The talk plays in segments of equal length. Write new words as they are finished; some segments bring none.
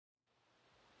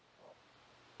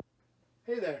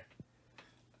Hey there.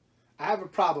 I have a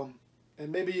problem,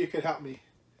 and maybe you could help me.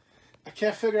 I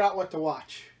can't figure out what to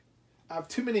watch. I have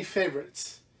too many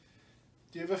favorites.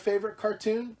 Do you have a favorite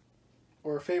cartoon?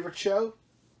 Or a favorite show?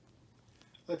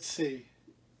 Let's see.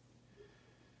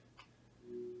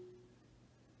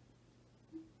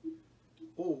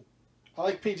 Oh, I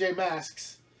like PJ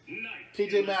Masks.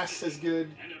 PJ Masks is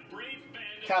good.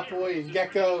 Catboy and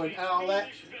Gecko and Owlette.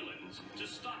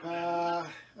 I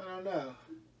don't know.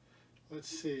 Let's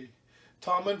see.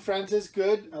 Tom and Friends is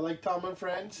good. I like Tom and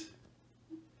Friends.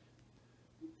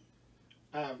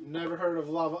 I've never heard of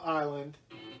Lava Island.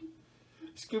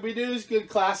 Scooby-Doo's good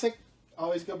classic.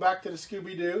 Always go back to the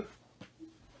Scooby-Doo.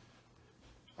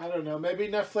 I don't know. Maybe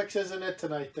Netflix isn't it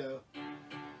tonight, though.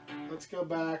 Let's go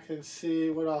back and see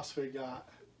what else we got.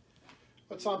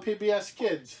 What's on PBS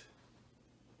Kids?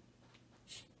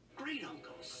 Great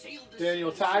uncle sailed the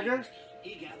Daniel Tiger.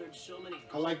 He gathered so many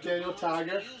I like Daniel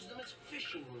Tiger. used them as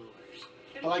fishing lures.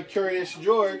 I like Curious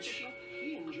George.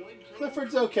 He enjoyed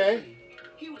Clifford's okay.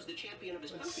 He was the champion of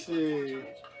his Let's country see. 4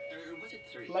 times. Or was it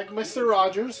 3? I like Mr.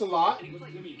 Rogers a lot. He was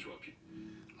like, let me interrupt you.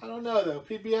 I don't know, though.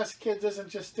 PBS Kids isn't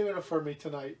just doing it for me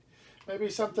tonight. Maybe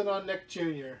something on Nick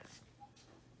Jr.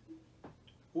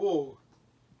 Ooh.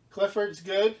 Clifford's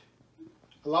good.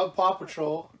 I love Paw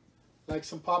Patrol. I like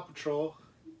some Paw Patrol.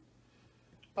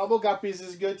 Bubble Guppies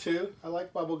is good, too. I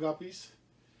like Bubble Guppies.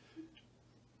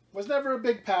 Was never a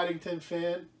big Paddington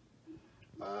fan.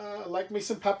 I like me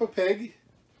some Peppa Pig.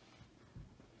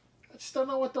 I just don't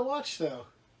know what to watch, though.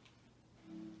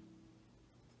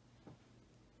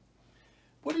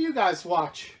 What do you guys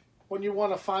watch when you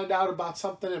want to find out about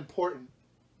something important?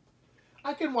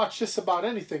 I can watch just about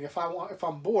anything if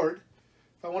I'm bored,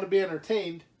 if I want to be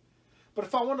entertained. But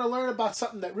if I want to learn about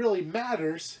something that really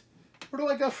matters, where do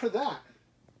I go for that?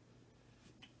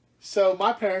 So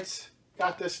my parents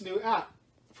got this new app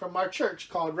from our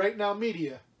church called RightNow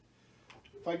Media.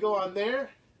 If I go on there,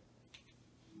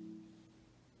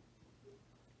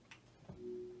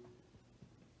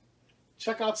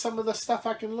 check out some of the stuff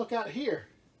I can look at here.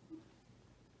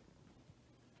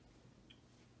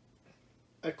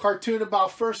 A cartoon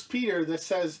about 1 Peter that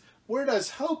says, where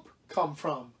does hope come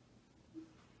from?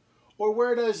 Or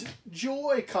where does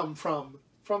joy come from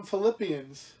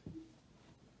Philippians.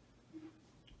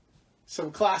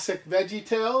 Some classic Veggie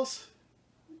Tales.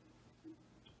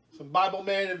 Some Bible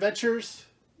Man Adventures.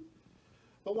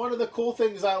 But one of the cool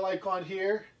things I like on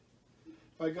here,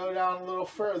 if I go down a little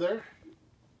further,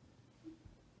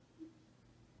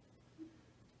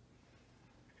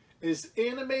 is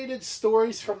animated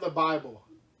stories from the Bible.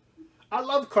 I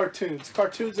love cartoons.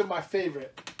 Cartoons are my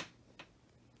favorite.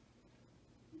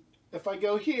 If I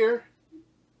go here,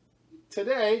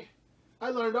 today, I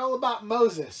learned all about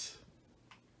Moses.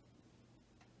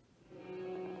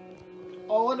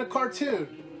 All in a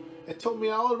cartoon. It told me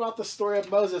all about the story of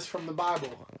Moses from the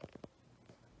Bible.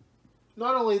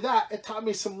 Not only that, it taught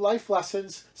me some life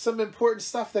lessons, some important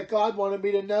stuff that God wanted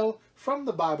me to know from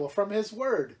the Bible, from His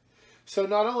Word. So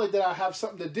not only did I have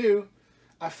something to do,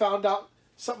 I found out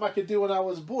something I could do when I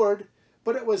was bored,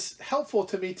 but it was helpful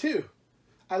to me too.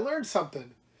 I learned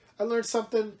something. I learned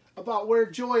something about where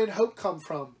joy and hope come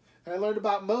from. And I learned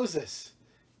about Moses.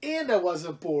 And I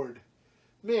wasn't bored.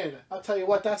 Man, I'll tell you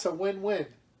what, that's a win-win.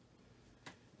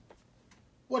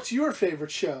 What's your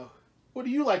favorite show? What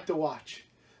do you like to watch?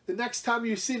 The next time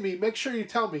you see me, make sure you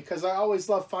tell me, because I always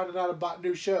love finding out about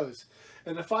new shows.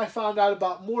 And if I found out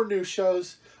about more new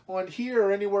shows on here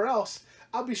or anywhere else,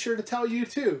 I'll be sure to tell you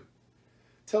too.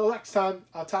 Till next time,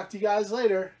 I'll talk to you guys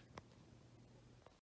later.